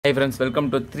Hi friends, welcome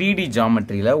to 3D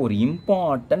geometry la ஒரு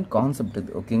important concept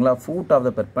இது ஓகேங்களா foot of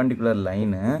the perpendicular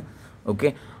line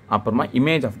okay அப்புறமா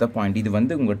image of the point இது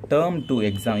வந்து உங்க term 2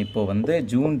 exam இப்போ வந்து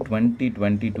June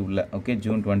 2022 ல ஓகே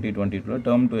June 2022 ல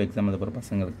term 2 exam எழுத போற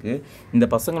பசங்களுக்கு இந்த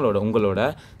பசங்களோட உங்களோட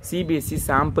CBSE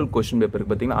sample question paper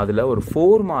இருக்கு பாத்தீங்களா அதுல ஒரு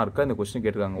 4 மார்க்கா இந்த क्वेश्चन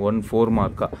கேட்டிருக்காங்க 4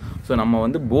 மார்க்கா சோ நம்ம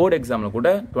வந்து போர்ட் எக்ஸாம்ல கூட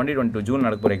 2022 ஜூன்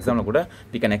நடக்க போற எக்ஸாம்ல கூட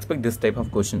we can expect this type of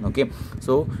question okay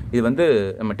so இது வந்து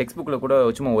நம்ம டெக்ஸ்ட் புக்ல கூட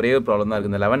சும்மா ஒரே ஒரு ப்ராப்ளம் தான்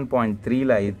இருக்கு இந்த 11.3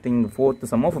 ல I think 4th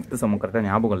sum 5th sum கரெக்ட்டா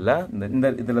ஞாபகம் இல்ல இந்த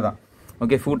இதுல தான்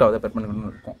okay food of the perpendicular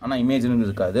இருக்கும் ஆனா இமேஜ்னு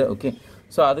இருக்காது ஓகே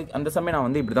சோ அது அந்த சமயம் நான்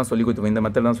வந்து இப்படி தான் சொல்லி கொடுத்துவேன் இந்த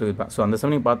மெத்தட் தான் சொல்லிருப்பேன் சோ அந்த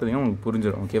சமயம் நீங்க பார்த்தீங்கன்னா உங்களுக்கு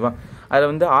புரிஞ்சிரும் ஓகேவா அதுல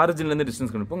வந்து ஆரிஜின்ல இருந்து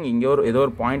டிஸ்டன்ஸ் கண்டுபிடிப்போம் இங்க ஏதோ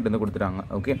ஒரு பாயிண்ட் வந்து கொடுத்துட்டாங்க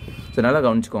ஓகே சோ நல்லா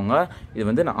கவனிச்சுக்கோங்க இது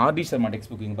வந்து நான் ஆர்டி சர்மா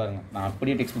டெக்ஸ்ட் புக் இங்க பாருங்க நான்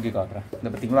அப்படியே டெக்ஸ்ட் புக்கே காட்டுறேன்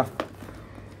இந்த பாத்தீங்களா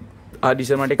ஆர்டி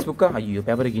சர்மா டெக்ஸ்ட் புக்கா ஐயோ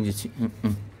பேப்பர் கிஞ்சிச்சு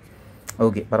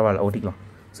ஓகே பரவாயில்லை ஓட்டிக்கலாம்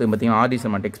ஸோ பார்த்தீங்கன்னா ஆர்டி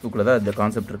சர்மா டெக்ஸ்ட் புக்கில் தான் இந்த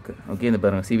கான்செப்ட் இருக்குது ஓகே இந்த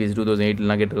பாருங்கள் CBSE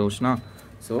 2008லாம் கேட்டு கொஸ்டினா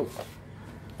ஸோ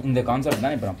இந்த கான்செப்ட்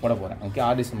தான் இப்போ நான் போட போகிறேன் okay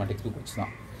RT Sharma text book வச்சு தான்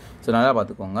ஸோ நல்லா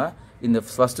பார்த்துக்கோங்க இந்த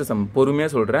ஃபஸ்ட்டு சம்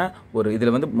பொறுமையாக சொல்கிறேன் ஒரு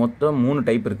இதில் வந்து மொத்தம் 3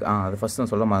 டைப் இருக்குது அது ஃபஸ்ட்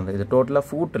நான் சொல்ல மாதிரி இது டோட்டலாக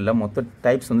ஃபூட்டில் மொத்த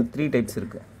டைப்ஸ் வந்து 3 டைப்ஸ்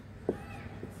இருக்குது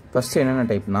ஃபஸ்ட்டு என்னென்ன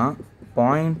டைப்னா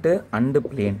பாயிண்ட்டு அண்டு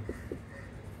பிளேன்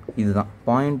இதுதான்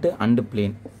point and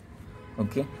plane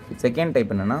okay second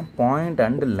type என்னென்னா பாயிண்ட்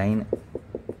அண்டு லைன்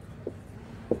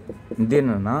இது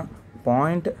என்னன்னா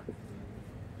point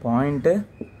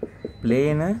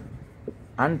plane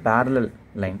and parallel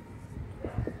line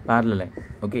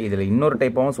okay இதில் இன்னொரு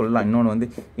டைப்பாகவும் சொல்லலாம் இன்னொன்று வந்து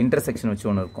இன்டர்செக்ஷன் வச்சு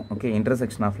ஒன்று இருக்கும் ஓகே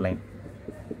இன்டர்செக்ஷன் ஆஃப் லைன்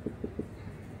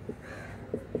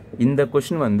இந்த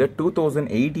கொஷின் வந்து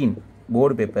 2018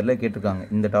 போர்டு பேப்பரில் கேட்டிருக்காங்க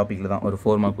இந்த டாப்பிக்கில் தான் ஒரு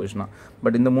 4 மார்க் கொஷினா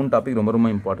பட் இந்த 3 டாபிக் ரொம்ப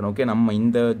ரொம்ப இம்பார்ட்டன்ட் ஓகே நம்ம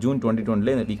இந்த June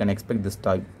 2020 we can expect this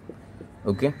type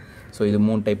okay so இது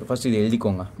 3 டைப் ஃபஸ்ட் இது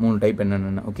எழுதிக்கோங்க 3 டைப்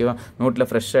என்னென்ன ஓகேவா நோட்டில்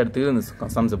ஃப்ரெஷ்ஷாக எடுத்து இந்த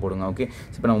சம்ஸை போடுங்க ஓகே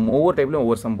இப்போ நான் ஒவ்வொரு டைப்லையும்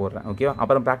ஒவ்வொரு சம் போடுறேன் ஓகேவா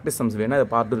அப்புறம் ப்ராக்டிஸ் சம்ஸ் வேணும் அதை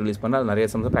பார்த்து ரிலீஸ் பண்ணால் நிறைய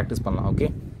சம்ஸை ப்ராக்டிஸ் பண்ணலாம் ஓகே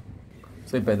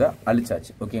ஸோ இப்போ இதை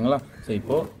அழிச்சாச்சு ஓகேங்களா ஸோ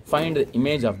இப்போது find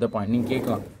image of the point நீங்கள்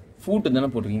கேட்கலாம் ஃபூட்டு தானே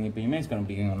போட்டிருக்கீங்க இப்போ இமேஜ்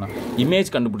கண்டுபிடிக்கணும்னா இமேஜ்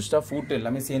கண்டுபிடிச்சிட்டா ஃபூட்டு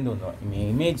எல்லாமே சேர்ந்து வந்துடும்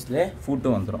இமேஜில்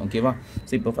ஃபூட்டும் வந்துடும் ஓகேவா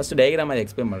ஸோ இப்போ ஃபஸ்ட்டு டயக்ராம் அதை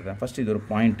எக்ஸ்பிளைன் பண்ணுறேன் ஃபஸ்ட்டு இது ஒரு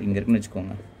பாயிண்ட் இங்கே இருக்குன்னு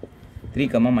வச்சுக்கோங்க 3,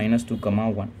 -2,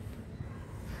 1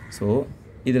 ஸோ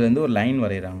இதுலேருந்து ஒரு line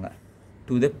வரைகிறாங்க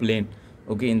to the plane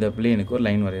okay இந்த பிளேனுக்கு ஒரு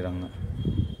லைன் வரைகிறாங்க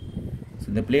ஸோ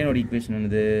இந்த பிளேனோட ஈக்குவேஷன்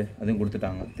என்னது அதுவும்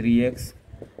கொடுத்துட்டாங்க 3x -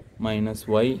 y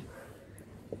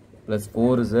 +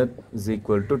 4z =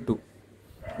 2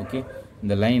 ஓகே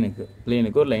இந்த லைனுக்கு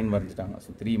பிளேனுக்கு ஒரு line வரைஞ்சிட்டாங்க so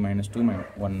 3 - 2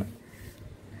 - 1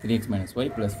 3x - y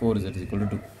 + 4z =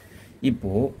 2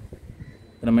 இப்போது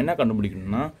நம்ம என்ன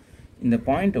கண்டுபிடிக்கணும்னா இந்த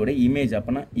பாயிண்ட்டோட இமேஜ்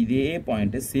அப்போனா இதே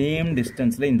பாயிண்ட்டு சேம்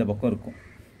டிஸ்டன்ஸில் இந்த பக்கம் இருக்கும்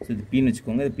ஸோ இது Pன்னு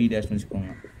வச்சுக்கோங்க இது P'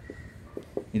 வச்சுக்கோங்க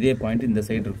இதே பாயிண்ட் இந்த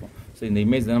சைடு இருக்கும் ஸோ இந்த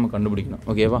இமேஜ் தான் நம்ம கண்டுபிடிக்கணும்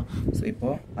ஓகேவா ஸோ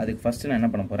இப்போது அதுக்கு ஃபஸ்ட்டு நான் என்ன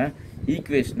பண்ண போகிறேன்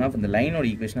ஈக்குவேஷன் ஆஃப் இந்த லைனோட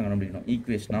ஈக்குவேஷனை கண்டுபிடிக்கணும்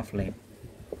ஈக்குவேஷன் ஆஃப் லைன்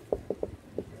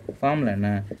ஃபார்முலா என்ன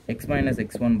x -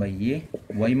 x1/a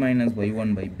y -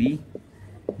 y1/b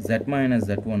z -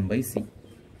 z1/c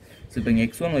so இப்போ இங்கே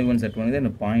x1 y1 z1 இது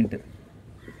என்னோட பாயிண்ட்டு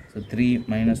ஸோ 3 -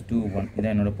 2 1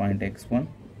 இதான் என்னோட பாயிண்ட் x1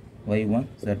 y1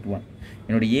 z1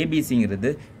 என்னோட ஏபிசிங்கிறது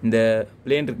இந்த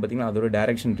பிளேன் இருக்குது பார்த்தீங்கன்னா அதோட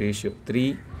டைரக்ஷன் ரேஷியோ 3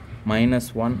 - 1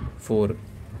 4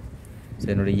 ஸோ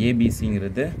என்னோட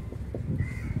ஏபிசிங்கிறது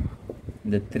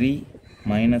இந்த 3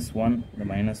 - 1 இந்த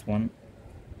 -1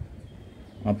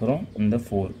 அப்புறம் இந்த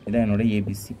 4 இதான் என்னோட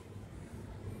ஏபிசி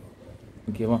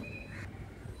ஓகேவா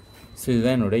ஸோ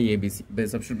இதுதான் என்னோட ஏபிசி இப்போ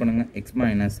சப்ஸ்டியூட் பண்ணுங்கள் x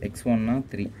 - x1னா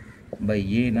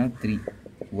 3/a னா 3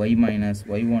 y -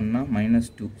 y1னா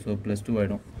 -2 ஸோ +2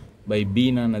 ஆகிடும் by b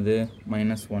நானது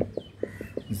 -1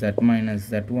 z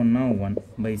 - z1னா 1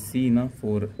 by c னா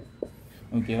 4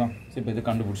 ஓகேவா ஸோ இப்போ இது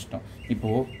கண்டுபிடிச்சிட்டோம்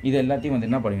இப்போது இது எல்லாத்தையும் வந்து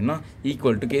என்ன பண்ணிங்கன்னா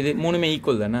ஈக்குவல் டு இது மூணுமே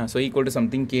ஈக்குவல் தானே ஸோ ஈக்குவல் டு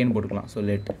சம்திங் கேன்னு போட்டுக்கலாம் ஸோ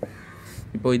லெட்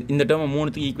இப்போ இந்த டேர்மை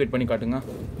மூணுத்துக்கு ஈக்குவேட் பண்ணி காட்டுங்க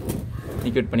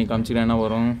ஈக்குவேட் பண்ணி காமிச்சிங்கன்னா என்ன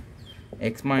வரும்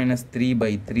x -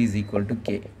 3/3 = k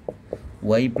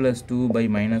y +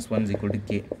 2/-1 =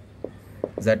 k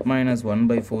z -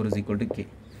 1/4 = k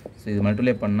so இது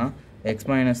மல்டிப்ளை பண்ணால் x -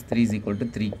 3 =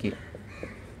 3k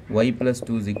y +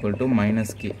 2 =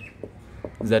 -k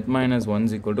z - 1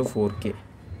 = 4k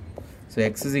so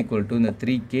x இந்த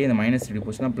 3k இந்த -3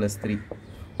 போச்சுன்னா +3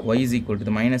 y இந்த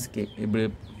 -k இப்படி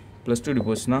 +2 இப்படி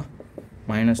போச்சுன்னா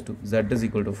 -2 z =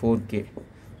 4k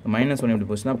 -1 இப்படி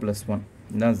போச்சுன்னா +1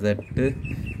 இதுதான் z இது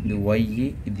y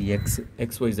இது x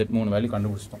y z 3 வேல்யூ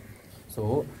கண்டுபிடிச்சிட்டோம் ஸோ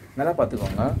நல்லா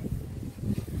பார்த்துக்கோங்க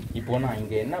இப்போ நான்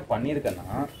இங்கே என்ன பண்ணியிருக்கேன்னா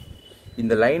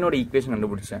இந்த லைனோட ஈக்குவேஷன்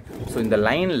கண்டுபிடிச்சேன் ஸோ இந்த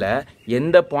லைனில்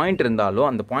எந்த பாயிண்ட் இருந்தாலும்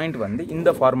அந்த பாயிண்ட் வந்து இந்த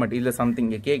ஃபார்மேட் இல்லை சம்திங்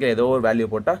கேட்குற ஏதோ ஒரு வேல்யூ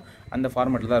போட்டால் அந்த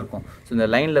ஃபார்மேட்டில் தான் இருக்கும் ஸோ இந்த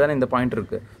லைனில் தானே இந்த பாயிண்ட்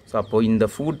இருக்குது ஸோ அப்போது இந்த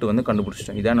ஃபூட் வந்து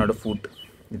கண்டுபிடிச்சிட்டோம். இதான் என்னோடய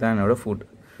ஃபூட்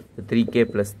 3k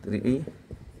 + 3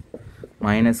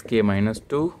 -k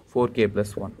 - 2 4k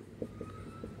 + 1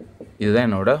 இதுதான்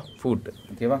என்னோட ஃபூட்.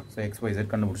 ஓகேவா? ஸோ XYZ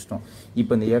கண்டுபிடிச்சிட்டோம்.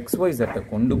 இப்போ இந்த XYZ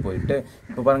கொண்டு போயிட்டு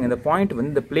இப்போ பாருங்கள், இந்த பாயிண்ட்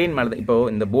வந்து இந்த பிளேன் மேலே தான். இப்போ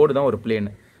இந்த போர்டு தான் ஒரு பிளேன்,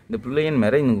 இந்த பிளேன்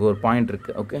மேலே இங்கே ஒரு பாயிண்ட்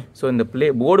இருக்குது. ஓகே, ஸோ இந்த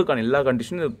போர்டுக்கான எல்லா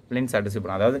கண்டிஷனும் இந்த பிளேன் சாட்டிஸ்ஃபை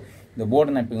பண்ணும். அதாவது இந்த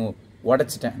போர்டை நான் இப்போ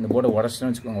உடச்சிட்டேன், இந்த போர்டை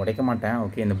உடச்சிட்டேன்னு வச்சுக்கோங்க, உடைக்க மாட்டேன்.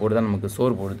 ஓகே, இந்த போர்டு தான் நமக்கு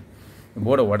சோறு போடுது. இந்த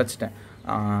போர்டை உடச்சிட்டேன்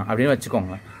அப்படின்னு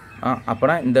வச்சுக்கோங்க.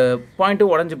 அப்போனா இந்த பாயிண்ட்டு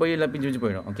உடஞ்சி போய் இல்லை பிஞ்சு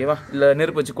போயிடும். ஓகேவா? இல்லை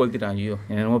நெருப்பு வச்சு கொளுத்திட்டேன். ஐயோ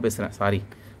என்னமோ பேசுகிறேன், சாரி,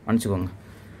 மன்னிச்சுக்கோங்க.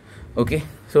 ஓகே,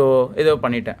 ஸோ ஏதோ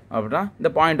பண்ணிட்டேன் அப்படின்னா இந்த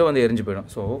பாயிண்ட்டும் வந்து எரிஞ்சு போயிடும்.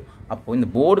 ஸோ அப்போது இந்த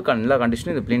போர்டுக்கான எல்லா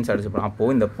கண்டிஷனும் இந்த பிளேன் சாட்டிஸ்ஃபை பண்ணும்.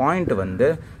 அப்போது இந்த பாயிண்ட் வந்து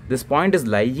this point is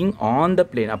lying on the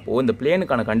plane. அப்போது இந்த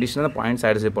பிளேனுக்கான கண்டிஷனை தான் பாயிண்ட்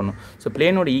சாட்டிஸ்ஃபை பண்ணும். ஸோ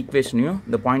பிளேனோட ஈக்குவேஷனையும்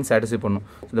இந்த பாயிண்ட் சாட்டிஸ்ஃபை பண்ணும்.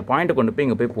 ஸோ இந்த பாயிண்ட்டை கொண்டு போய்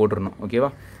இங்கே போய் போட்டுருணும். ஓகேவா?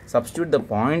 Substitute the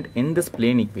point in this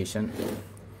plane equation.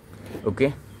 Okay,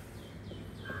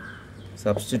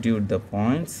 substitute the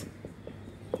points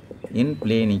in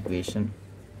plane equation.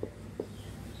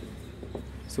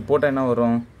 So போட்டா என்ன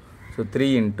வரும்? So 3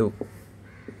 into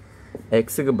x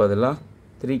க்கு பதிலா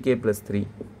 3k + 3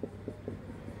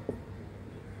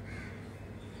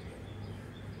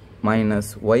 minus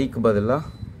y க்கு பதிலா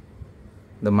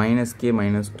the -k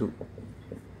 - 2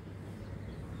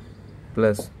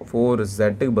 plus 4z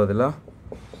க்கு பதிலா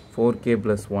 4k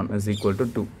 + 1 is equal to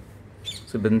 2.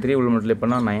 So இப்போ இந்த 3 உள்ள மல்டிப்ளை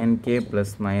பண்ணால் 9k +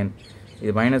 9,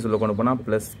 இது மைனஸ் உள்ள கொண்டு போனால்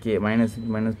 +k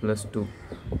 -2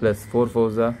 + 4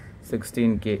 4s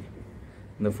 16k,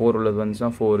 இந்த 4 உள்ளது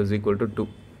வந்துச்சுன்னா 4 is equal to 2.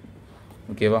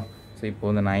 ஓகேவா? ஸோ இப்போ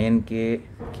இந்த 9k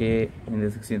இந்த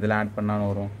 16 இதெல்லாம் ஆட் பண்ணால்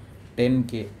வரும்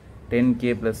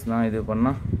 10k ப்ளஸ்னால் இது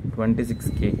பண்ணால்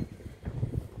 26k.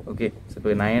 ஓகே, ஸோ இப்போ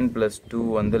 9 + 2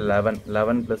 வந்து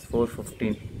 11 + 4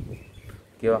 15.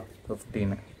 ஓகேவா?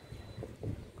 15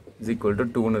 is equal to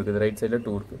 2 இருக்குது. ரைட் சைடில்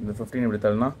 2 இருக்குது. இந்த 15 எப்படி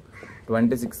Tarana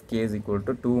 26k is equal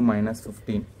to 2 -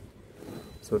 15.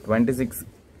 So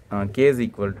 26k is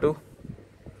equal to,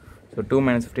 so 2 -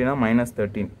 15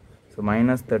 -13. So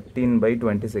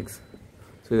 -13/26.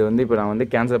 So இது வந்து இப்போ நான் வந்து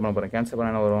கேன்சல் பண்ண போகிறேன். கேன்சல் பண்ண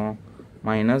என்ன வரும்?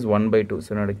 -1/2. ஸோ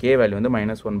என்னோட k வேல்யூ வந்து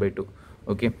 -1/2.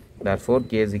 Okay, therefore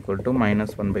k is equal to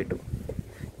 -1/2.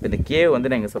 இப்போ இந்த k வந்து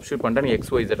நான் இங்கே சப்ஸ்டியூட் பண்ணிட்டேன்,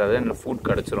 XYZ அதாவது என்னோட ஃபுட்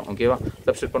கிடச்சிரும். ஓகேவா?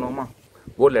 சப்ஸ்டியூட் பண்ணுவோமா?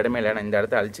 போர்டில் இடமே இல்லை, நான் இந்த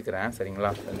இடத்த அழிச்சிக்கிறேன். சரிங்களா?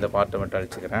 இந்த பார்ட்டை மட்டும்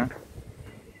அழிச்சிக்கிறேன்.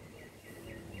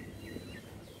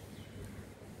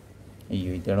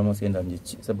 ஐயோ, இந்த இடமும் சேர்ந்து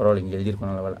அழிஞ்சிச்சு. சரி, பரவாயில்ல, இங்கே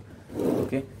எழுதியிருக்கோம், நல்ல வேலை.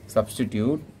 Okay,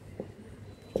 substitute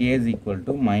k is equal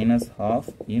to -12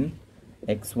 in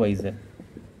XYZ.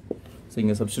 So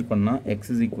இங்கே சப்ஸ்டியூட் பண்ணால் x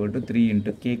is equal to 3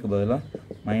 into k க்கு பதிலாக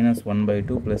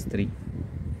 -1/2 + 3,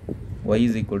 y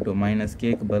is equal to -k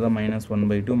க்கு பதிலாக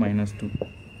 -1/2 - 2,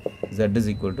 z is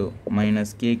equal to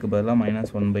 -k க்கு பதிலாக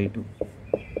 -1/2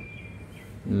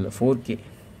 இல்லை 4k,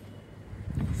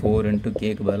 4 into k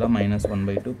க்கு பதிலாக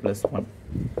 -1/2 + 1.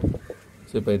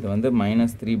 ஸோ இப்போ இது வந்து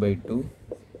 -3/2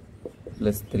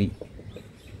 + 3,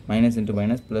 minus into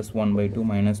minus +1/2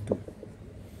 -2.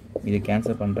 இது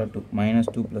கேன்சல் பண்ணுறா 2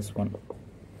 -2 + 1.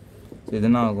 ஸோ இது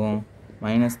என்ன ஆகும்?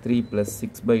 -3 +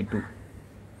 6/2.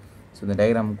 ஸோ இந்த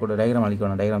டயக்ராம் கூட டயக்ராம்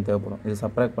அழிக்கணும், டயக்ராம் தேவைப்படும். இது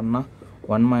சப்ராக்ட் பண்ணால்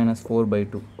 1 -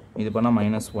 4/2, இது பண்ணால்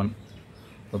 -1.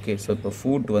 ஓகே, ஸோ இப்போ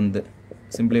ஃபூட் வந்து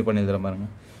சிம்பிளை பண்ணி இதில்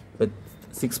பாருங்கள். இப்போ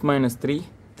 6 - 3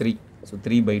 3, ஸோ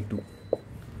 3/2.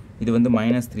 இது வந்து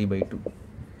 -3/2,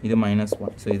 இது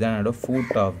 -1. ஸோ இதான் என்னோட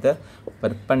food of the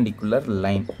perpendicular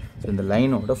line. So இந்த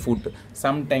லைனோட ஃபூட்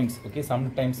சம்டைம்ஸ், ஓகே,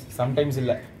 சம்டைம்ஸ்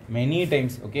இல்லை, மெனி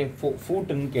டைம்ஸ். ஓகே,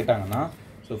 ஃபூட்டுன்னு கேட்டாங்கன்னா,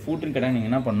 ஸோ ஃபூட்டுன்னு கேட்டால் நீங்கள்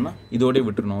என்ன பண்ணணும்னா இதோடய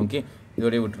விட்டுருணும். ஓகே,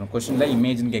 இதோடய விட்டுருணும். கொஸ்டினில்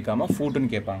இமேஜ்னு கேட்காம ஃபூட்டுன்னு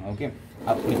கேட்பாங்க. ஓகே,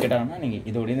 அப்படி கேட்டாங்கன்னா நீங்கள்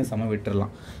இதோடய இந்த சம்மை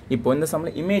விட்டுடலாம். இப்போ இந்த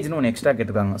சம்மில் இமேஜ்னு ஒன்று எக்ஸ்ட்ரா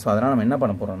கேட்டிருக்காங்க. ஸோ அதனால் நம்ம என்ன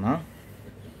பண்ண போகிறோம்னா,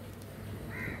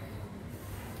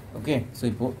 ஓகே, ஸோ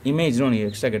இப்போது இமேஜ்னு ஒன்று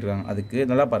எக்ஸ்ட்ரா கேட்டிருக்காங்க. அதுக்கு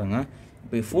நல்லா பாருங்கள்.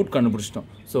 இப்போ ஃபுட் கண்டுபிடிச்சிட்டோம்.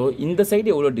 ஸோ இந்த சைடு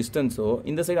எவ்வளோ டிஸ்டன்ஸோ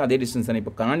இந்த சைடு அதே டிஸ்டன்ஸ் தானே.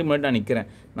 இப்போ கண்ணாடி முன்னாடி நான் நிற்கிறேன்,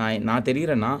 நான்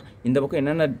தெரிகிறேன்னா இந்த பக்கம்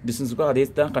என்னென்ன டிஸ்டன்ஸ் இருக்கோ அதே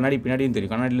தான் கண்ணாடி பின்னாடியும்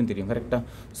தெரியும், கண்ணாடியிலும் தெரியும். கரெக்டாக?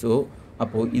 ஸோ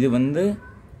அப்போது இது வந்து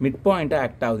மிட் பாயிண்ட்டாக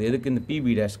ஆக்ட் ஆகுது. எதுக்கு? இந்த PB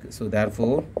டேஷ்க்கு. So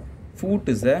therefore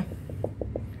food is a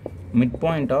mid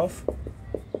point of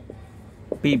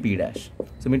PP dash.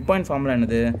 So mid point formula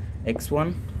என்னது? x1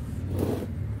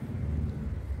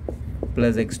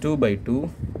 + x2/2,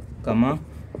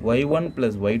 y1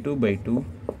 + y2/2,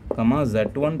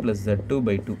 z1 +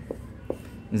 z2/2.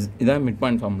 இதுதான் mid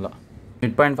point formula.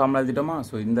 Mid point formula எழுதிட்டோமா?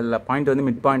 So இந்த பாயிண்ட் வந்து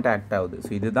mid point act ஆகுது.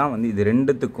 So இதுதான் வந்து இது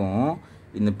ரெண்டுத்துக்கும்,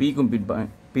 இந்த Pக்கும்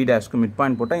P டேஷ்க்கும் மிட்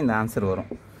பாயிண்ட் போட்டால் இந்த ஆன்சர் வரும்.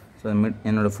 ஸோ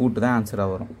என்னோடய ஃபூட்டு தான் ஆன்சராக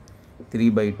வரும்.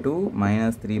 3/2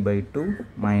 -3/2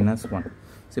 -1.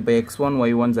 ஸோ இப்போ x1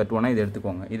 y1 z1 இது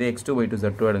எடுத்துக்கோங்க. இதே x2 y2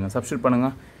 z2 எடுங்க. சப்ஸ்டியூட்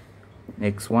பண்ணுங்கள்.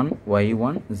 x1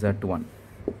 y1 z1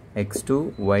 x2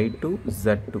 y2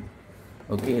 z2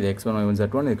 okay இது x1 y1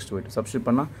 z1 x2 y2 substitute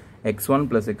பண்ணா x1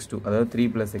 plus x2 அதாவது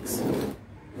 3 plus x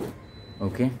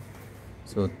okay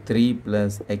so 3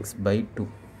 plus x by 2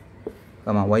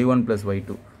 comma y1 plus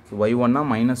y2 so y1 na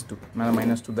minus 2 மேல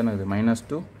minus 2 தான இது minus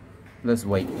 2 plus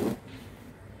y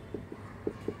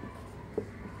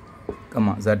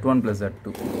comma z1 plus z2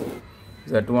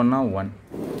 z1 na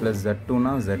 1 plus z2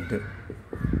 na z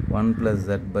 1 plus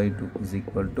z by 2 is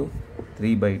equal to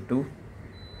 3 by 2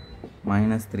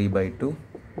 minus 3 by 2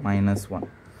 minus 1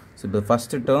 so the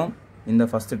first term in the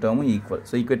first term equal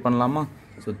so equate பண்ணலாமா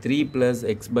so 3 plus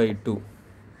x by 2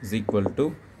 is equal to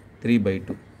 3 by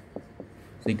 2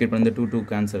 so equate பண்ண இந்த 2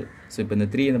 cancel so இப்போ இந்த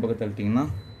 3 இந்த பக்கத்துல தள்ளிட்டீங்கன்னா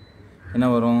என்ன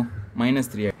வரும்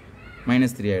 -3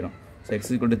 ஆயிடும் so x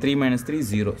is equal to 3 minus 3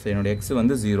 0 so என்னோட x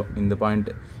வந்து 0 இந்த பாயிண்ட்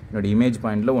என்னோட இமேஜ்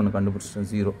பாயிண்ட்ல ஒன்னு கண்டுபிடிச்சிட்டேன்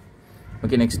 0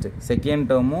 okay next second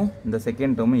term இந்த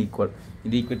second term equal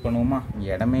இது ஈக்குவேட் பண்ணுவோமா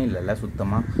இடமே இல்லல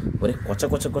சுத்தமா ஒரே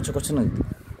கொச்சன்னு இருக்கு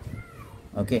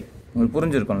okay உங்களுக்கு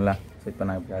புரிஞ்சிருக்கும்ல சோ இப்போ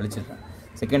நான் இப்படி அழிச்சிட்டேன்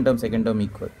second term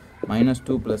equal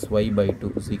 -2 plus y by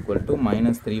 2 is equal to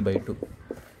 -3 by 2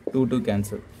 2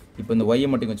 cancel இப்போ இந்த y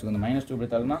மட்டும் வெச்சுக்கோங்க -2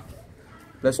 எடுத்தாலும்னா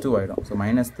 +2 ஆயிடும் so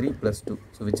 -3 plus 2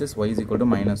 so which is y is equal to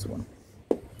 -1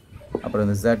 அப்புறம்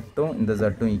இந்த z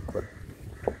ம் equal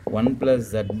 1 plus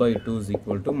z by 2 is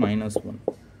equal to -1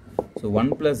 so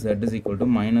 1 plus z is equal to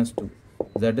 -2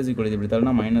 z is equal to இப்படி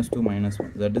தள்ளனா -2 -1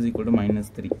 z is equal to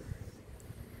 -3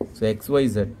 so x y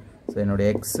z so என்னோட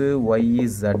x y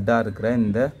z ஆ இருக்கிற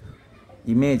இந்த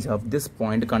image of this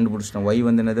point கண்டுபிடிச்சோம் y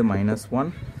வந்து என்னது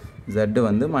 -1 z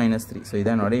வந்து -3 so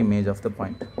இதான் என்னோட image of the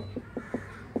point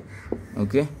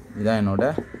okay இதான் என்னோட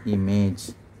image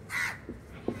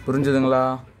புரிஞ்சுதுங்களா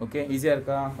ஓகே ஈஸியா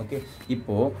இருக்கா ஓகே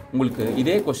இப்போ உங்களுக்கு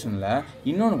இதே क्वेश्चनல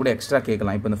இன்னொன்னு கூட எக்ஸ்ட்ரா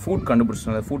கேட்கலாம் இப்போ இந்த ஃபுட்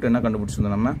கண்டுபிடிச்சோம்ல ஃபுட் என்ன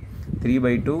கண்டுபிடிச்சோம் நம்ம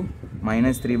 3/2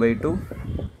 -3/2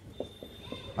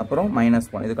 அப்புறம்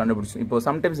 -1 இது கண்டுபிடிச்சோம் இப்போ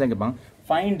சம்டைம்ஸ் என்ன கேட்பாங்க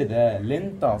find the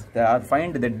length of the or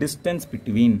find the distance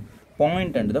between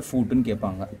point and the foot ன்னு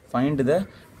கேட்பாங்க find the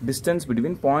distance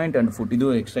between point and foot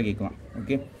இது எக்ஸ்ட்ரா கேட்கலாம்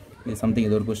ஓகே இது சம்திங்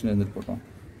ஏதோ ஒரு क्वेश्चन இருந்துட்டு போறோம்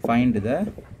find the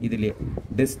இதுல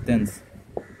distance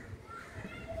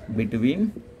between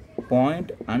point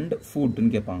and foot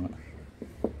ன்னு கேட்பாங்க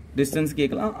distance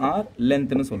கேட்கலாம் ஆர்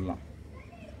length ன்னு சொல்லலாம்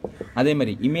அதே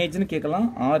மாதிரி image ன்னு கேட்கலாம்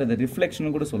ஆர் இது reflection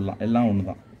கூட சொல்லலாம் எல்லாம்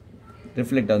ஒண்ணுதான்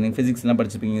reflect ஆகுது நீங்க physics எல்லாம்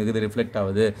படிச்சிருப்பீங்க இது reflect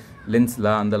ஆகுது lens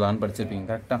லா அந்த லான்னு படிச்சிருப்பீங்க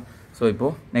கரெக்ட்டா சோ இப்போ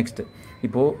நெக்ஸ்ட்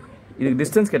இப்போ இதுக்கு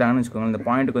distance கேட்டாங்கன்னு வெச்சுக்கோங்க இந்த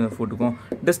பாயிண்ட்க்கு இந்த ஃபுட்டுக்கும்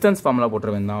distance ஃபார்முலா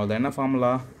போட்ற வேண்டாம் அத என்ன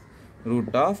formula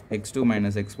root of x2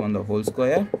 minus x1 the whole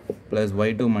square plus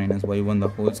y2 minus y1 the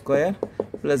whole square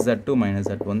plus z2 minus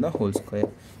z1 the whole square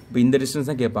இப்போ இந்த distance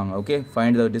தான் கேட்பாங்க okay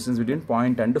find the distance between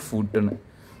point and foot ன்னு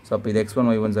so அப்ப இது x1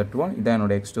 y1 z1 இதான்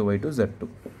என்னோட x2 y2 z2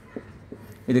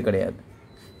 இது கிடையாது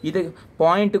இது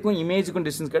பாயிண்ட்க்கும் இமேஜ்க்கும்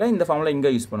டிஸ்டன்ஸ் கேட்டா இந்த ஃபார்முலா இங்க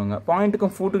யூஸ் பண்ணுங்க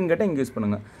பாயிண்ட்க்கும் ஃபுட்க்கும் கேட்டா இங்க யூஸ்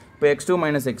பண்ணுங்க இப்போ x2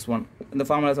 minus x1 இந்த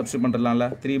formula substitute பண்றலாம்ல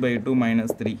 3/2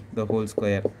 minus 3 the whole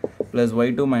square plus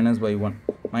y2 minus y1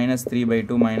 minus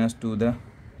 3/2 minus 2 the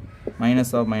minus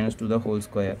of minus 2 the whole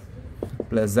square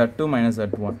plus z2 minus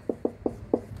z1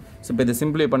 so இப்போ இத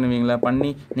சிம்பிளை பண்ணுவீங்களா பண்ணி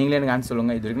நீங்களே எனக்கு ஆன்சர்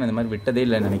சொல்லுங்க இது வரைக்கும் நான் இந்த மாதிரி விட்டதே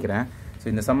இல்ல நினைக்கிறேன் சோ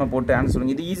இந்த சம்ம போட்டு ஆன்சர்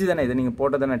சொல்லுங்க இது ஈஸி தானே இது நீங்க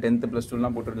போட்டதானே 10th plus 2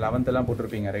 எல்லாம் போட்டு 11th எல்லாம்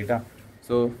போட்டுருப்பீங்க ரைட்டா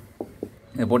சோ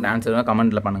இத போட்டு ஆன்சர்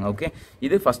கமெண்ட்ல பண்ணுங்க ஓகே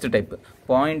இது first type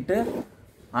point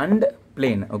and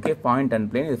plane okay point and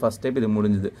plane இது ஃபர்ஸ்ட் டைப் இது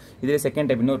முடிஞ்சது இதுல செகண்ட்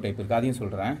டைப் இன்னொரு டைப் இருக்கு அதையும்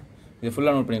சொல்றேன் இது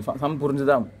ஃபுல்லா நோட் பண்ணி சம்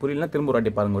புரிஞ்சதா புரியலனா திரும்ப ஒரு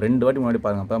வாட்டி பாருங்க ரெண்டு வாட்டி முன்னாடி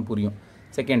பாருங்க அப்பதான் புரியும்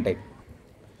செகண்ட் டைப்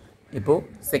இப்போ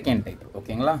செகண்ட் டைப்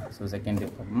ஓகேங்களா சோ செகண்ட்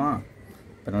டைப் பாப்போமா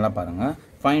இப்போ நல்லா பாருங்க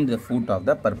find the foot of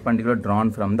the perpendicular drawn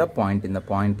from the point இந்த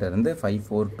பாயிண்ட்ல இருந்து 5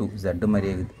 4 2 z மாதிரி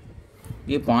இருக்குது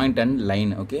இது point and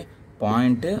line okay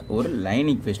point ஒரு லைன்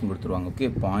ஈக்குவேஷன் கொடுத்துருவாங்க ஓகே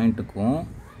பாயிண்ட்க்கும்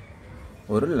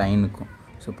ஒரு லைனுக்கும்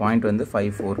சோ பாயிண்ட் வந்து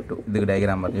 5 4 2 இதுக்கு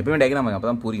டயகிராம் பாருங்க எப்பவுமே டயகிராம் பாருங்க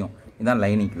அப்பதான் புரியும் இதான்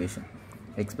line equation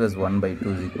x plus 1 by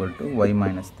 2 is equal to y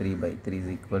minus 3 by 3 is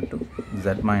equal to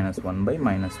z minus 1 by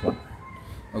minus 1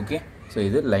 okay so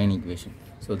இது line equation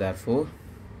so therefore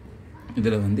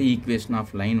இதுல வந்து equation of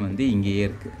line வந்து இங்கேயே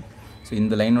இருக்கு so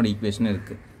இந்த லைனோட equation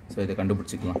இருக்கு so இத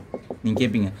கண்டுபிடிச்சிக்கலாம் நீங்க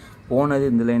கேப்பீங்க போனது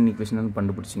இந்த லைன் equation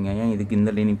கண்டுபிடிச்சீங்க ஏன் இதுக்கு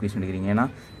இந்த லைன் equation எடுக்கறீங்க ஏனா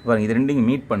பாருங்க இது ரெண்டும்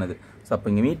மீட் பண்ணுது so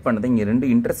அப்ப இங்க மீட் பண்ணது இங்க ரெண்டு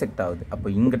இன்டர்செக்ட் ஆகுது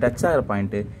அப்ப இங்க டச் ஆகிற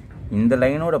பாயிண்ட் இந்த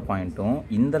லைனோட பாயிண்ட்டும்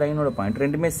இந்த லைனோட பாயிண்ட்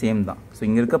ரெண்டுமே சேம் தான் சோ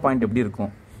இங்க இருக்க பாயிண்ட் எப்படி இருக்கும்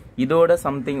இதோட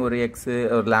சம்திங் ஒரு x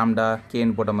ஒரு லாம்டா k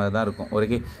ன்னு போட்ட மாதிரி தான் இருக்கும்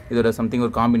ஓகே இதோட சம்திங்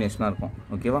ஒரு காம்பினேஷனா இருக்கும்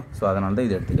ஓகேவா சோ அதனால தான்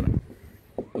இத எடுத்துக்கிறேன்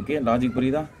ஓகே லாஜிக்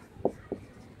புரியுதா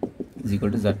is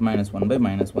equal to z minus 1 by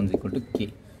minus 1 is equal to k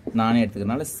நானே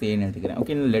எடுத்துக்கிறனால c ன்னு எடுத்துக்கிறேன்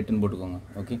ஓகே நீங்க லெட் ன்னு போட்டுக்கோங்க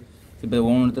ஓகே இப்போ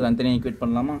ஒவ்வொரு இடத்துல தனியா ஈக்குவேட்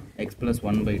பண்ணலாமா x plus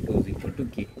 1 by 2 is equal to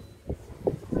k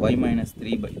y minus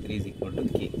 3 by 3 is equal to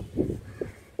k.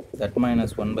 Z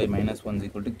minus 1 by minus 1 is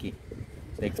equal to k.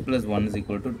 So x plus 1 is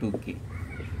equal to 2k.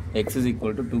 X is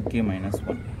equal to 2k minus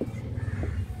 1.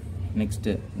 Next,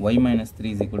 y minus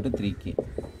 3 is equal to 3k.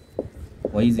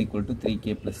 Y is equal to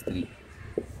 3k plus 3.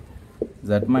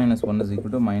 Z minus 1 is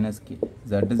equal to minus k.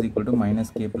 Z is equal to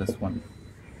minus k plus 1.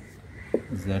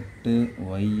 Z,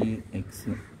 y, x.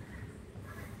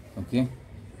 Okay.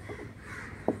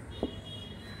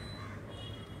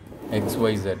 X,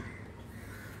 y, z.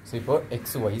 So, இப்போ x,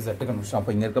 y, z கண்டுபிடிச்சோம்.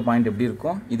 அப்போ இங்கே இருக்க point எப்படி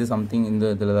இருக்கும்? இது something இந்த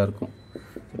இதில் தான் இருக்கும்.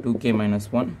 So, 2k minus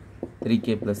 1, 3k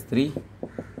plus 3,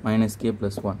 minus k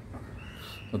plus 1.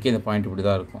 Okay, இந்த பாயிண்ட் இப்படி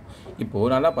தான் இருக்கும்.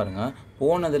 இப்போது நல்லா பாருங்கள்,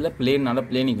 போனதில் பிளேன்னால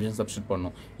பிளேன் ஈக்குவேஷன் சப்ஸ்டியூட்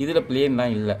பண்ணணும். இதில்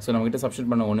பிளேன்லாம் இல்லை. ஸோ நம்மகிட்ட சப்ஸ்டியூட்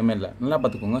பண்ண ஒன்றுமே இல்லை. நல்லா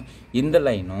பார்த்துக்கோங்க, இந்த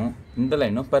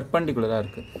லைனும் பெர்பெண்டிகுலராக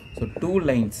இருக்குது. ஸோ டூ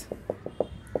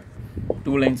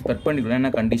லைன்ஸ் பெர்பெண்டிகுலர்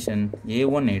என்ன condition?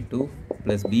 a1 a2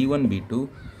 plus b1 b2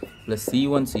 plus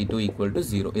c1 c2 equal to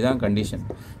 0. இதான் கண்டிஷன்.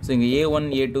 ஸோ இங்கே a1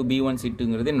 a2 b1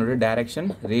 c2ங்கிறது என்னோட டைரக்ஷன்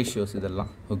ரேஷியோஸ்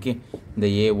இதெல்லாம். ஓகே, இந்த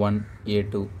a1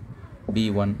 a2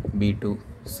 b1 b2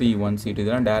 c1 c2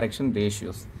 இதெல்லாம் டைரக்ஷன்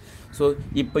ரேஷியோஸ். ஸோ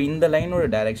இப்போ இந்த லைனோட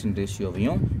direction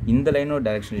ரேஷியோவையும் இந்த லைனோட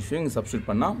டைரக்ஷன் ரேஷியோவையும் இங்கே சப்ஸ்டியூட்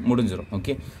பண்ணால் முடிஞ்சிடும்.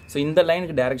 ஓகே, ஸோ இந்த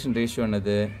லைனுக்கு டைரக்ஷன் ரேஷியோ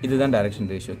என்னது? இதுதான் டைரக்ஷன்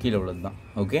ரேஷியோ, கீழே உள்ளது தான்.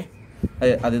 ஓகே,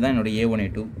 அதுதான் என்னோட a1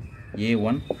 a2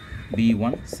 a1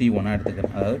 b1 c1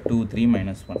 எடுத்துக்கிறேன். அதாவது 2 3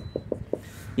 minus 1.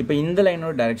 இப்போ இந்த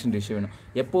லைனோட டைரக்ஷன் ரேஷியோ வேணும்.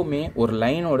 எப்போவுமே ஒரு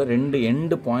லைனோட ரெண்டு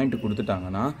எண்டு பாயிண்ட்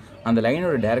கொடுத்துட்டாங்கன்னா அந்த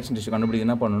லைனோட டைரக்ஷன் ரேஷியோ கண்டுபிடிக்க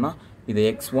என்ன பண்ணணும்னா, இது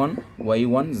x1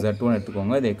 y1 z1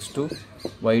 எடுத்துக்கோங்க, இது x2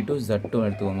 y2 z2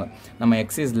 எடுத்துக்கோங்க. நம்ம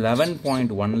x is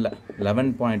 11.1ல்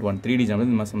 11.1 3D ஜாமில்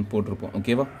இந்த மாதிரி போட்டிருப்போம்.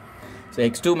 ஓகேவா? So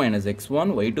x2 minus x1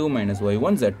 y2 minus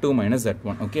y1 z2 minus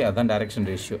z1. Okay, அதுதான் direction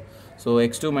ratio. So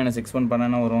x2 minus x1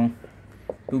 பண்ணால் வரும்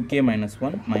 2k minus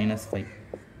 1 minus 5.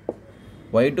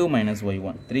 y2 minus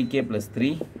y1 3k plus 3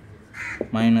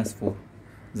 minus 4.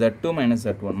 z2 minus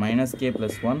z1 minus k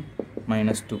plus 1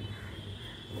 minus 2.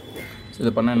 So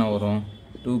இது பண்ணால் என்ன வரும்?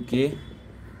 2k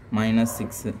minus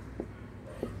 6.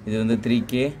 இது வந்து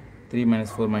 3k 3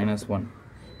 minus 4 minus 1.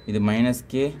 இது minus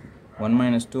k 1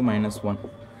 minus 2 minus 1.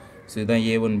 So இதுதான்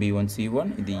a1 b1 c1.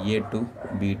 இது a2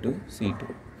 b2 c2.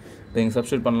 இப்போ இங்கே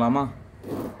சப்ஸ்டியூட் பண்ணலாமா?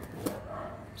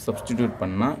 சப்ஸ்டிடியூட்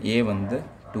பண்ணால் a வந்து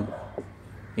 2,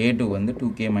 a2 வந்து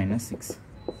 2k minus 6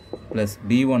 ப்ளஸ்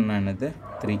b1 ஆனது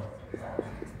 3,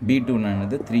 b2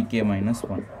 ஆனது 3k minus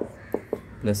 1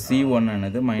 ப்ளஸ் c1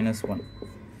 ஆனது minus 1,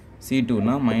 c2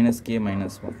 minus k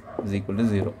minus 1 is equal to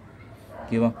 0.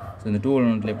 ஓகேவா? ஸோ இந்த 2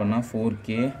 மல்டிப்ளை பண்ணால் 4k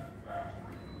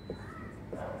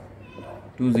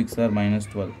 2 6 are minus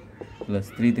 12 plus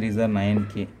 3 3 are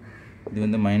 9k. இது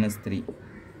வந்து minus 3.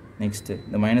 நெக்ஸ்ட்டு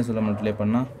இந்த மைனஸ் உள்ள மல்டிப்ளை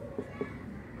பண்ணால்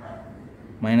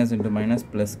minus into minus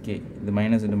plus k. இது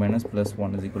minus into minus plus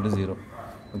 1 is equal to 0.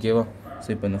 ஓகேவா? ஸோ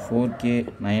இப்போ இந்த 4k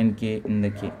 9k இந்த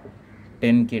k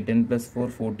 10k 10 plus 4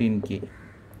 14k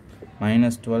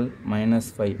minus 12 minus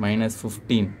 5 minus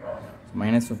 15.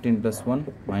 Minus 15 plus 1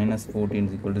 minus 14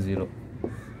 is equal to 0.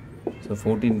 So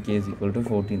 14k is equal to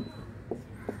 14.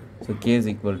 So k is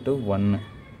equal to 1.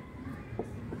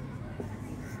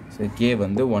 So k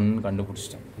வந்து 1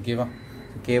 கண்டுபிடிச்சிட்டேன். ஓகேவா?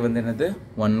 k வந்து என்னது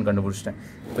 1 கண்டுபிடிச்சிட்டேன்.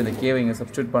 இப்போ இந்த k இங்கே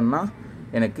சப்ஸ்டியூட் பண்ணால்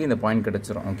எனக்கு இந்த பாயிண்ட்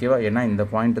கிடச்சிரும். ஓகேவா? ஏன்னா இந்த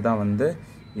பாயிண்ட் தான் வந்து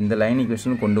இந்த லைன்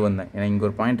ஈக்குவேஷன் கொண்டு வந்தேன். ஏன்னா இங்கே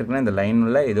ஒரு பாயிண்ட் இருக்குன்னா இந்த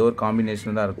லைனில் ஏதோ ஒரு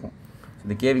காம்பினேஷன் தான் இருக்கும்.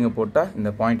 இந்த k இங்கே போட்டால் இந்த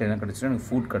பாயிண்ட் என்ன கிடச்சிரும்? எனக்கு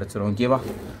ஃபுட் கிடச்சிரும். ஓகேவா?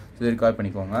 ஸோ இது கால்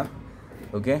பண்ணிக்கோங்க.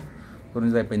 ஓகே,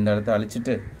 புரிஞ்சுதா? இப்போ இந்த இடத்த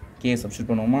அழிச்சிட்டு k சப்ஸ்டியூட்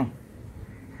பண்ணுவோமா?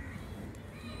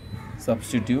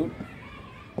 Substitute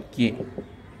k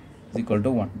is equal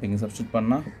to 1. இப்போ இங்கே சப்ஸ்டியூட்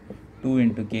பண்ணால் 2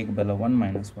 into k க்கு பதிலாக 1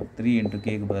 minus 1, 3 into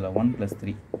k க்கு பதிலாக 1 plus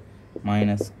 3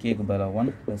 minus k க்கு பதிலாக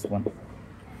 1 plus 1.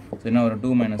 ஸோ என்ன ஒரு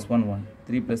 2 minus 1 1,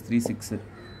 3 plus 3 6,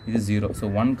 இது 0. ஸோ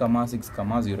 1, 6,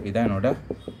 0. இதான் என்னோட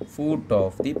food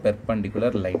of the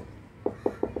perpendicular line.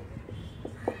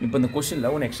 இப்போ இந்த கொஷனில்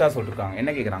ஒன்று எக்ஸ்ட்ரா சொல்லியிருக்காங்க.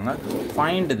 என்ன கேட்குறாங்க?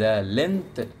 Find the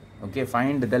length. Okay,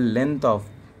 find the length of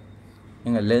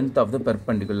length of the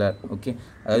perpendicular. Okay,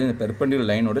 அதாவது இந்த பெர்பெண்டிகுலர்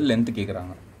லைனோட லென்த்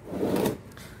கேட்குறாங்க.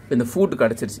 இப்போ இந்த ஃபுட்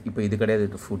கிடச்சிருச்சு. இப்போ இது கிடையாது,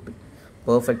 இது ஃபுட்டு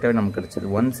பர்ஃபெக்டாகவே நமக்கு கிடச்சிது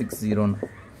 160.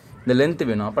 இந்த லென்த்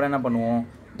வேணும். அப்புறம் என்ன பண்ணுவோம்?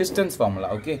 Distance formula.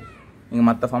 ஓகே, நீங்கள்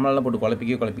மற்ற ஃபார்முலாலாம் போட்டு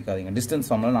குழப்பிக்காதீங்க. டிஸ்டன்ஸ்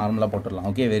ஃபார்முலா நார்மலாக போட்டுடலாம்.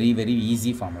 Okay, very very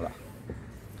easy formula.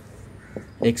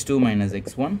 x2 minus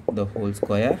x1 the whole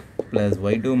square plus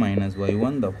y2 minus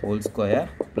y1 the whole square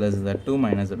plus z2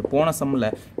 minus z2. போன சம்மில்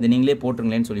இது நீங்களே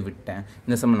போட்டுருங்களேன்னு சொல்லி விட்டேன்.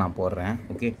 இந்த சம்மில் நான் போடுறேன்.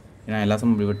 ஓகே, ஏன்னா எல்லா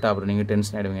சம்மும் இப்படி விட்டால் அப்புறம் நீங்கள்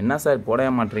டென்ஷன் ஆகிடுவீங்க. என்ன சார்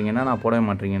போடவே மாட்டீங்கன்னா நான் போடவே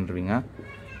மாட்டீங்கன்றீங்க.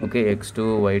 Okay, x2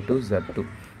 y2 z2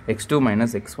 x2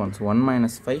 minus x1 so 1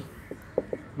 minus 5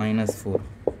 minus 4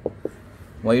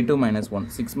 y2 minus 1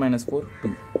 6 minus 4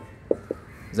 2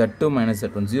 z2 minus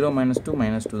z1, 0 minus 2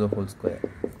 minus 2 the whole square,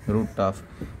 root of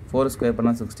 4 square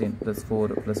பண்ணா 16 plus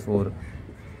 4 plus 4,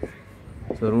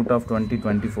 so root of 20,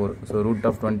 24, so root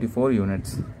of 24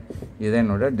 units. இதுதான்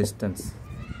என்னோட distance.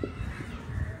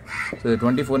 So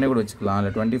 24 கூட வச்சுக்கலாம்.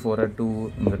 இல்ல 24 2,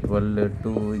 இங்க 12,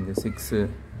 2, இங்க 6,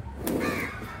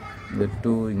 இங்க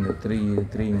 2, இங்க 3,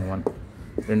 3, இங்க 1.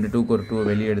 ரெண்டு 2க்கு ஒரு 2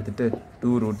 வெளியே எடுத்துட்டு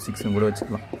 2 root 6 கூட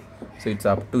வச்சுக்கலாம். So it's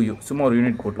up to you. சும்மா ஒரு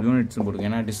யூனிட் போட்டு யூனிட்ஸ் போடுங்க.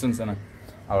 ஏன்னா டிஸ்டன்ஸ் தானே,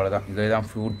 அவ்வளோதான். இதுதான்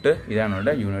ஃபுட்டு, இதான்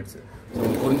என்னோட யூனிட்ஸ். ஸோ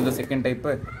புரிஞ்சது second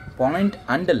type point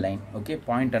and line. Okay,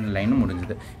 point and line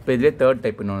முடிஞ்சது. இப்போ இதுவே தேர்ட்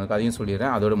டைப் இன்னொன்று அதையும்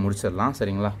சொல்லிடுறேன், அதோட முடிச்சிடலாம்.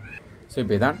 சரிங்களா? ஸோ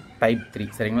இப்போ இதான் டைப் 3.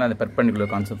 சரிங்களா? அந்த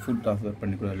perpendicular concept, food of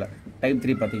perpendicular இல்லை. டைப்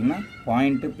 3 பார்த்தீங்கன்னா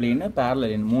பாயிண்ட்டு, பிளேனு,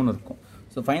 பேரலல் லைன் 3 இருக்கும்.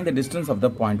 So find the distance of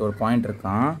the point. ஒரு பாயிண்ட்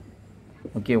இருக்கான்.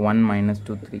 Okay, 1 minus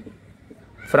 2 3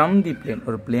 from the plane.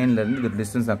 ஒரு பிளேன்லேருந்து இது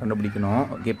டிஸ்டன்ஸ் நான் கண்டுபிடிக்கணும்.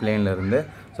 ஓகே, பிளேன்லேருந்து.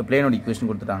 ஸோ பிளேனோட ஈக்குவேஷன்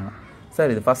கொடுத்துட்டாங்க.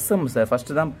 சார் இது ஃபஸ்ட் சம் சார்,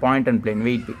 ஃபஸ்ட்டு தான் பாயிண்ட் அண்ட் பிளேன்.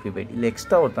 வெயிட் இல்லை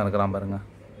எக்ஸ்ட்ரா ஒருத்தன் இருக்கிறான் பாருங்கள்.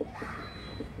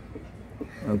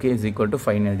 ஓகே, இஸ் ஈக்குவல் டு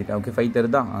 5 எழுதிட்டேன். ஓகே, 5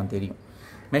 தெரியுதா? தெரியும்.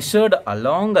 மெஷர்டு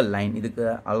அலாங் அ லைன். இதுக்கு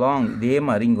அலாங் இதே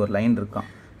மாதிரி இங்கே ஒரு லைன் இருக்கான்,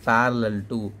 parallel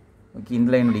to. ஓகே, இந்த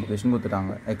லைனோட ஈக்குவேஷன்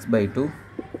கொடுத்துட்டாங்க. x/2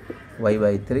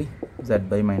 y/3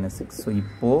 z/-6. ஸோ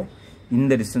இப்போது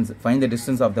இந்த distance, find the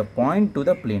distance of the point to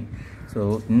the plane. So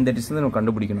இந்த டிஸ்டன்ஸ் நம்ம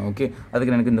கண்டுபிடிக்கணும். ஓகே,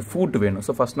 அதுக்கு எனக்கு இந்த ஃபூட் வேணும்.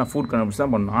 ஸோ ஃபஸ்ட் நான் ஃபூட் கண்டுபிடிச்சி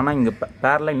தான் பண்ணணும். ஆனால் இங்கே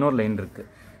பேரலாக இன்னொரு லைன் இருக்குது.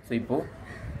 ஸோ இப்போது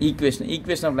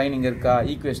ஈக்குவேஷன் ஆஃப் லைன் இங்கே இருக்கா,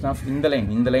 ஈக்குவேஷன் ஆஃப் இந்த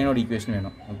லைனோட ஈக்குவேஷன்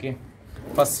வேணும். ஓகே,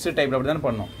 ஃபஸ்ட்டு டைப்பில் அப்படி தானே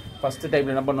பண்ணோம். ஃபஸ்ட்டு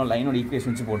டைப்பில் என்ன பண்ணோம், லைனோட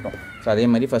ஈக்குவேஷன் வச்சு போட்டோம். ஸோ அதே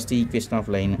மாதிரி first equation off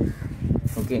line.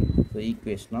 Okay, so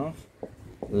equation of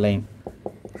line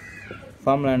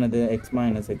formula என்னது, x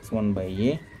minus x1 by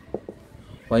a,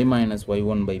 y minus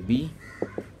y1 by b,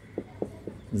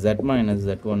 z minus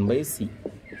z1 by c.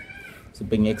 So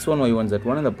இப்போ இங்கே x1 y1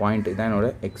 z1 இந்த point இதான் என்னோட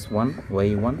x1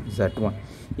 y1 z1.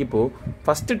 இப்போது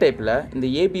first டைப்பில் இந்த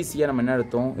ஏபிசியை நம்ம என்ன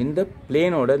எடுத்தோம், இந்த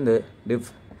பிளேனோட இந்த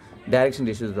டைரக்ஷன்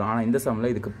ரேஷியோஸ் இருக்கும். ஆனால் இந்த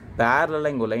சம்மில் இதுக்கு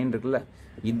பேரலாக இங்கே ஒரு லைன் இருக்குல்ல,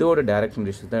 இதோட டைரக்ஷன்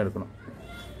ரேஷியோஸ் தான் எடுக்கணும்.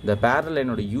 இந்த பேரல்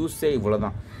லைனோட யூஸே இவ்வளோ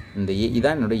தான். இந்த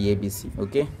இதான் என்னோட ஏபிசி.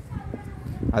 ஓகே,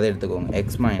 அதை எடுத்துக்கோங்க. x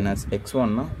minus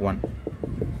x1னா 1,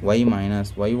 y minus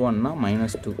y1னா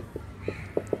 -2,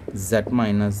 z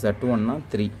minus z1னா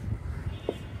 3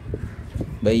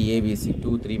 by abc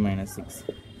 2 3 minus 6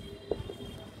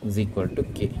 is equal to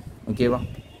k. ஓகேவா?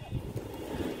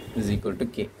 is equal to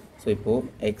k. So இப்போது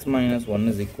x minus 1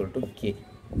 is equal to k.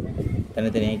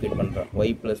 தனித்தனியாக ஈக்குவேட் பண்ணுறோம். y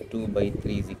plus 2 by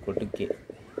 3 is equal to k.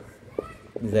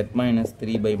 z minus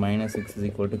 3 by -6 is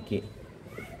equal to k.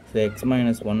 So x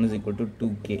minus 1 is equal to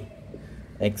 2k.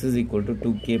 X is equal to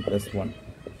 2k plus 1.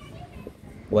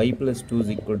 Y plus 2 is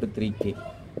equal to 3k.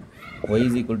 Y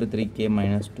is equal to 3k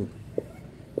minus 2.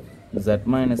 Z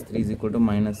minus 3 is equal to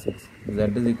 -6. Z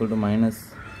is equal to minus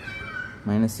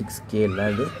 6k.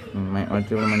 அது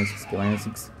minus 6k minus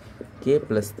 6k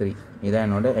plus 3. இதான்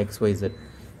என்னோட XYZ.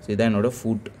 So இதான் என்னோட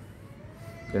food.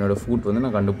 என்னோட food வந்து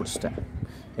நான் கண்டுபிடிச்சிட்டேன்.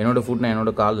 என்னோட ஃபூட்னா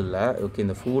என்னோட கால் இல்லை. ஓகே,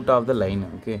 இந்த food of the line.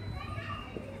 Okay,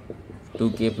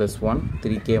 2k plus 1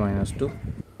 3k minus 2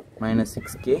 minus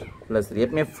 6k plus 3.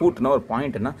 எப்பவுமே ஃபூட்னா ஒரு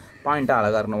பாயிண்ட்னா பாயிண்ட்டாக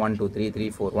அழகாக இருக்கணும். 1 2 3 3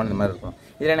 4 1 இந்த மாதிரி இருக்கணும்.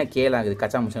 இதில் என்ன கேல் ஆகுது,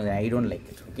 கச்சா முச்சா, I don't like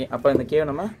it. Okay, அப்போ இந்த கேவை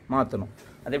நம்ம மாற்றணும்.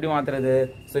 அது எப்படி மாற்றுறது?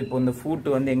 ஸோ இப்போ இந்த ஃபூட்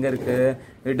வந்து எங்கே இருக்குது,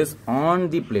 it is on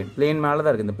the plane மேலே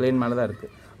தான் இருக்குது. இந்த பிளேன் மேலே தான்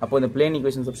இருக்குது. அப்போ இந்த பிளேன்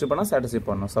ஈக்குவேஷன் சப்ஸ்டியூட் பண்ணால் சாட்டிஸ்ஃபை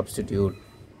பண்ணணும்.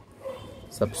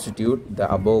 substitute the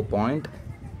above point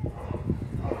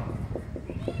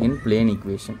in plane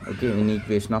equation. Okay, in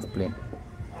equation of plane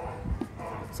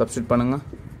substitute பண்ணுங்க.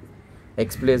 x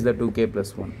place the 2k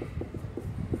plus 1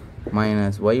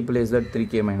 minus y place the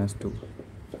 3k minus 2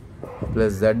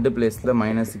 plus z place the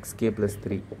minus 6k plus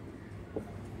 3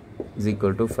 is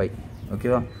equal to 5.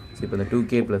 Okay, so இப்போ the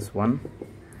 2k plus 1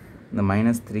 the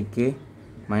minus 3k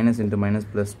minus into minus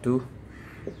plus 2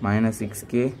 minus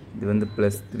 6k இது வந்து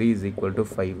plus 3 is equal to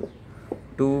 5.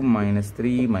 2 minus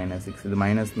 3 minus 6 இது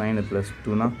minus 9 plus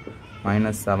 2 na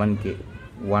minus 7k.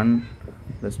 1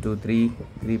 plus 2 3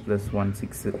 3 plus 1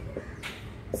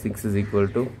 6 is equal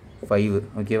to 5.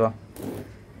 ஓகேவா?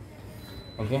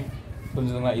 Okay,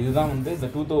 புரிஞ்சுதுங்களா? இதுதான் வந்து இந்த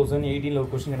 2018 ஒரு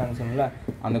கொஸ்டின் கேட்டாங்க சொன்னல,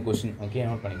 அந்த கொஸ்டின். ஓகே,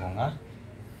 நோட் பண்ணிக்கோங்க.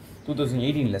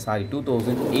 2018 சாரி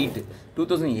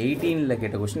 2018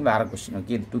 கேட்ட கொஸ்டின் வேறு கொஸ்டின்.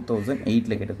 ஓகே,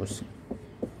 2008 கேட்ட கொஸ்டின்.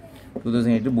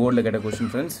 2008 போர்டில் கேட்ட கொஸ்டின்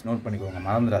ஃப்ரெண்ட்ஸ், நோட் பண்ணிக்கோங்க,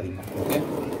 மறந்துடாதீங்க. ஓகே,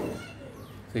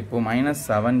 ஸோ இப்போது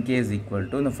 -7k is equal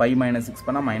to இந்த 5 minus 6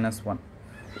 பண்ணால் -1.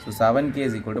 So 7k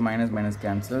is equal to minus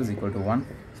cancel is equal to 1.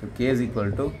 So k is equal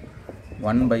to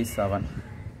 1/7.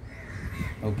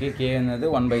 Okay, k என்னது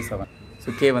 1/7. ஸோ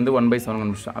k வந்து 1/7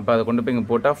 கண்டுபிடிச்சோம். அப்போ அதை கொண்டு போய் இங்கே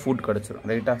போட்டால் ஃபுட் கிடச்சிரும்.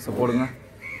 ரைட்டா? ஸோ போடுங்க.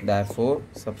 Therefore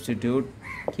substitute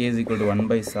k is equal to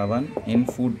 1/7 in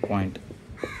food point.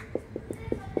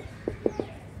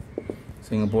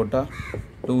 இங்கே போட்டால்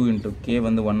 2 into k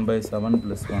வந்து 1 by 7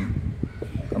 plus 1,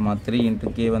 3 into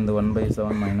k வந்து 1 by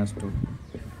 7 minus 2,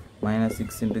 minus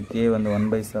 6 into k வந்து 1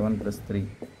 by 7 plus 3.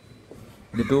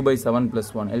 இது 2 by 7 plus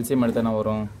 1. LCM எடுத்தா என்ன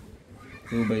வரும்?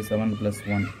 2 by 7 plus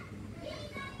 1.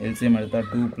 LCM எடுத்தா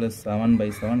 2 plus 7 by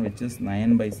 7 which is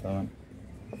 9 by 7.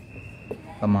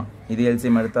 இது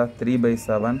LCM எடுத்தா 3 by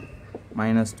 7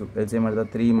 minus 2. LCM எடுத்தா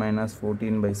 3 minus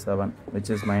 14 by 7 which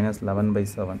is minus 11 by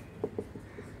 7.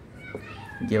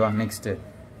 ஓகேவா? நெக்ஸ்ட்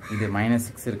இது minus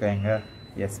 6 இருக்கா எங்க?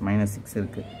 எஸ், minus 6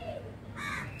 இருக்கு.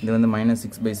 இது வந்து minus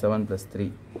 6 by 7 plus 3.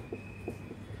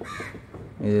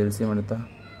 இது LCM எடுத்தா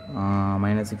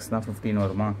minus 6 தான் 15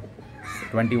 வருமா?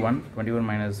 21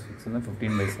 minus 6 தான்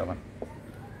 15 by 7.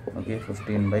 Okay,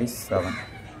 15 by 7.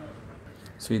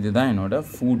 ஸோ இதுதான் என்னோட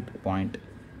food point.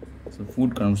 So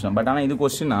food conversion. But ஆனால் இது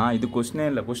கொஸ்டினா, இது கொஸ்டினே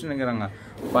இல்லை. கொஸ்டின் கேட்குறாங்க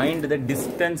ஃபைண்ட் த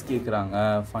டிஸ்டன்ஸ் கேட்குறாங்க.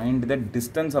 Find the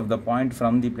distance of the point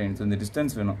from the plane. So இந்த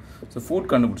டிஸ்டன்ஸ் வேணும். ஸோ ஃபுட்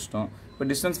கண்டுபிடிச்சிட்டோம். இப்போ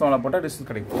டிஸ்டன்ஸ் ஃபார்முலா போட்டால் டிஸ்டன்ஸ்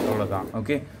கிடைக்கும், அவ்வளோதான்.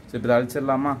 ஓகே, ஸோ இப்போ இதை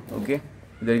அழிச்சிடலாமா? ஓகே,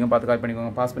 இது வரைக்கும் பார்த்து கால்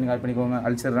பண்ணிக்கோங்க, பாஸ் பண்ணி கால் பண்ணிக்கோங்க.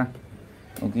 அழிச்சிடுறேன்.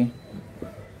 ஓகே,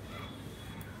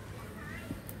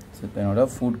 ஸோ இப்போ என்னோட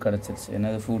ஃபுட் கிடச்சிருச்சு.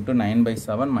 என்னது food? 9 by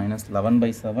 7 minus 11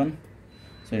 by 7.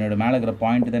 So என்னோட மேலே இருக்கிற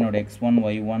பாயிண்ட் தான் என்னோட x1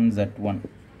 y1 z1.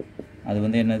 அது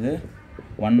வந்து என்னது?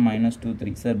 1 minus 2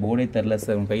 3. சார் போர்டே தெரில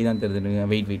சார், உங்கள் கை தான் தெரியுது.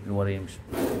 வெயிட் ஒரே நிமிஷம்.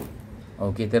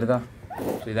 ஓகே, தெரியுதா?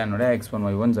 ஸோ இதான் என்னோட x1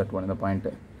 y1 z1 இந்த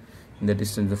பாயிண்ட்டு. இந்த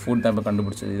டிஸ்டன்ஸ் ஃபுட் தான் இப்போ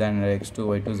கண்டுபிடிச்சது. இதான் என்னோட x2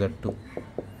 y2 z2.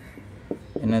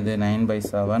 என்னது? 9 by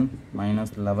 7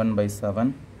 minus 11 by 7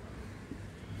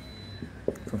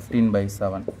 15 by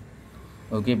 7.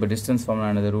 Okay, இப்போ டிஸ்டன்ஸ்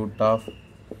ஃபார்முலா என்னது? Root of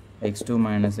x2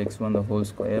 minus x1 the whole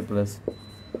square plus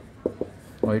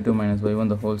y2 minus y1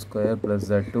 the whole square plus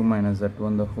z2 minus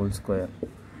z1 the whole square.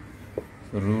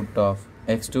 So root of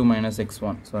x2 minus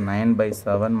x1. So 9 by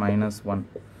 7 minus 1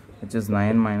 which is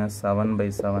 9 minus 7 by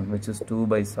 7 which is 2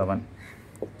 by 7.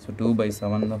 So 2 by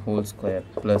 7 the whole square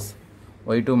plus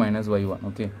y2 minus y1.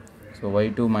 Okay, so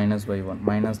y2 minus y1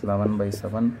 minus 11 by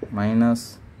 7 minus,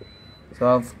 so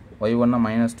of y1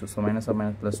 minus 2, so minus of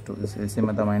minus plus 2 is LCM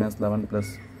at minus 11 plus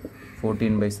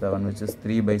 14 by 7 which is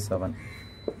 3 by 7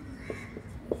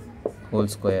 whole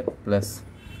square plus.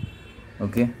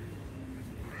 Okay,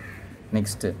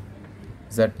 next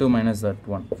z2 minus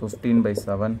z1 15 by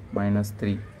 7 minus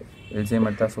 3. LCM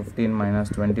at 15 minus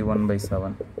 21 by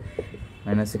 7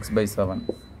 minus 6 by 7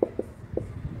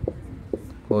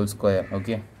 whole square.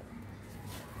 Okay,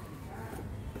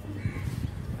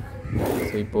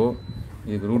 so இப்போ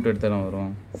இதுக்கு root எடுத்தாலும்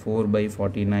வரும் 4 by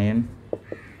 49,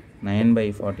 9 by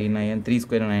 49, 3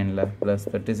 square 9 இல்லை plus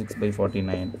 36 by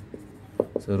 49.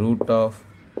 So root of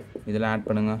இதெல்லாம் add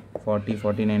பண்ணுங்கள் 40,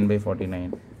 49 by 49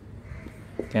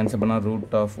 cancel பண்ணால்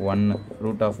root of 1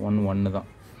 1 தான்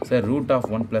sir. Root of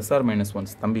 1 plus R minus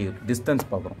 1 தம்பி டிஸ்டன்ஸ்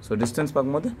பார்க்குறோம். ஸோ டிஸ்டன்ஸ்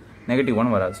பார்க்கும்போது -1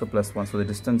 வராது. ஸோ +1. So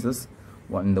distance is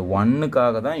 1. இந்த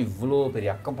 1க்காக தான் இவ்வளோ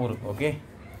பெரிய அக்கப்போரு. ஓகே,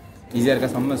 ஈஸியாக இருக்க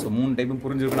சம்ம. ஸோ 3 டைப்பும்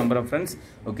புரிஞ்சிருக்கும் நம்பர் ஆஃப் ஃப்ரெண்ட்ஸ்.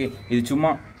 ஓகே, இது சும்மா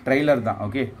ட்ரெய்லர் தான்.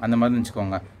 ஓகே, அந்த மாதிரி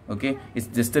நினச்சிக்கோங்க. Okay,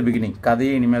 it's just a beginning.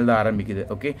 கதையே இனிமேல் தான் ஆரம்பிக்குது.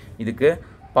 ஓகே, இதுக்கு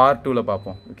பார்ட் 2ல்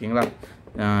பார்ப்போம். ஓகேங்களா?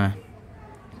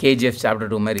 KGF சாப்டர்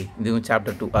 2 மாதிரி இதுவும்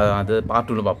சாப்டர் 2, அது பார்ட்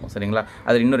 2ல் பார்ப்போம். சரிங்களா?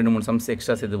 அதில் இன்னும் 2-3 சம்ஸ்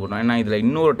எக்ஸ்ட்ரா சேர்த்து போடணும். ஏன்னா இதில்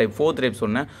இன்னொரு டைப் 4th டைப்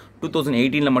சொன்னேன்,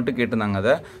 2018 மட்டும் கேட்டிருந்தாங்க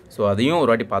அதை. ஸோ அதையும் ஒரு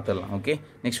வாட்டி பார்த்துடலாம். ஓகே,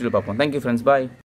 நெக்ஸ்ட் வீடியோ பார்ப்போம். தேங்க்யூ ஃப்ரெண்ட்ஸ், பாய்.